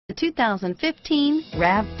The 2015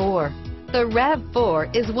 RAV4. The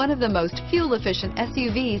RAV4 is one of the most fuel-efficient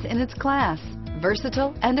SUVs in its class.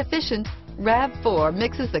 Versatile and efficient, RAV4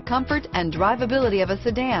 mixes the comfort and drivability of a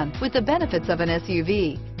sedan with the benefits of an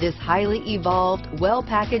SUV. This highly evolved,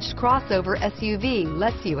 well-packaged crossover SUV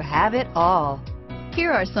lets you have it all.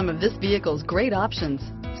 Here are some of this vehicle's great options: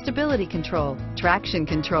 stability control, traction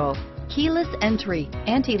control, keyless entry,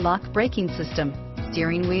 anti-lock braking system,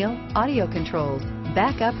 steering wheel audio controls,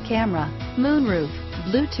 backup camera, moonroof,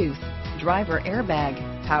 Bluetooth, driver airbag,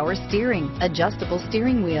 power steering, adjustable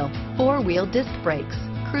steering wheel, four-wheel disc brakes,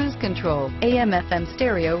 cruise control, AM/FM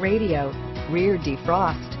stereo radio, rear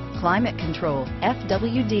defrost, climate control,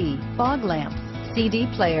 FWD, fog lamps, CD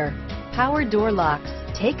player, power door locks.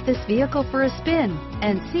 Take this vehicle for a spin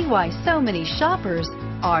and see why so many shoppers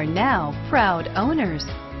are now proud owners.